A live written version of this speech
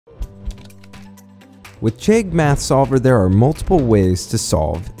With Chegg Math Solver, there are multiple ways to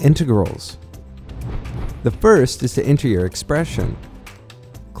solve integrals. The first is to enter your expression.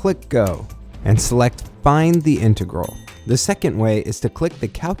 Click Go and select Find the Integral. The second way is to click the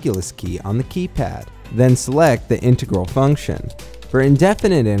Calculus key on the keypad, then select the integral function. For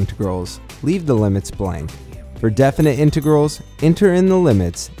indefinite integrals, leave the limits blank. For definite integrals, enter in the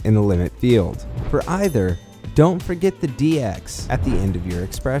limits in the limit field. For either, don't forget the dx at the end of your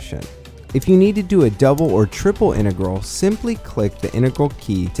expression. If you need to do a double or triple integral, simply click the integral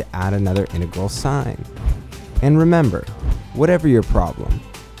key to add another integral sign. And remember, whatever your problem,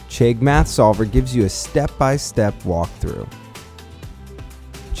 Chegg Math Solver gives you a step-by-step walkthrough.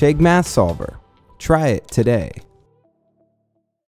 Chegg Math Solver. Try it today.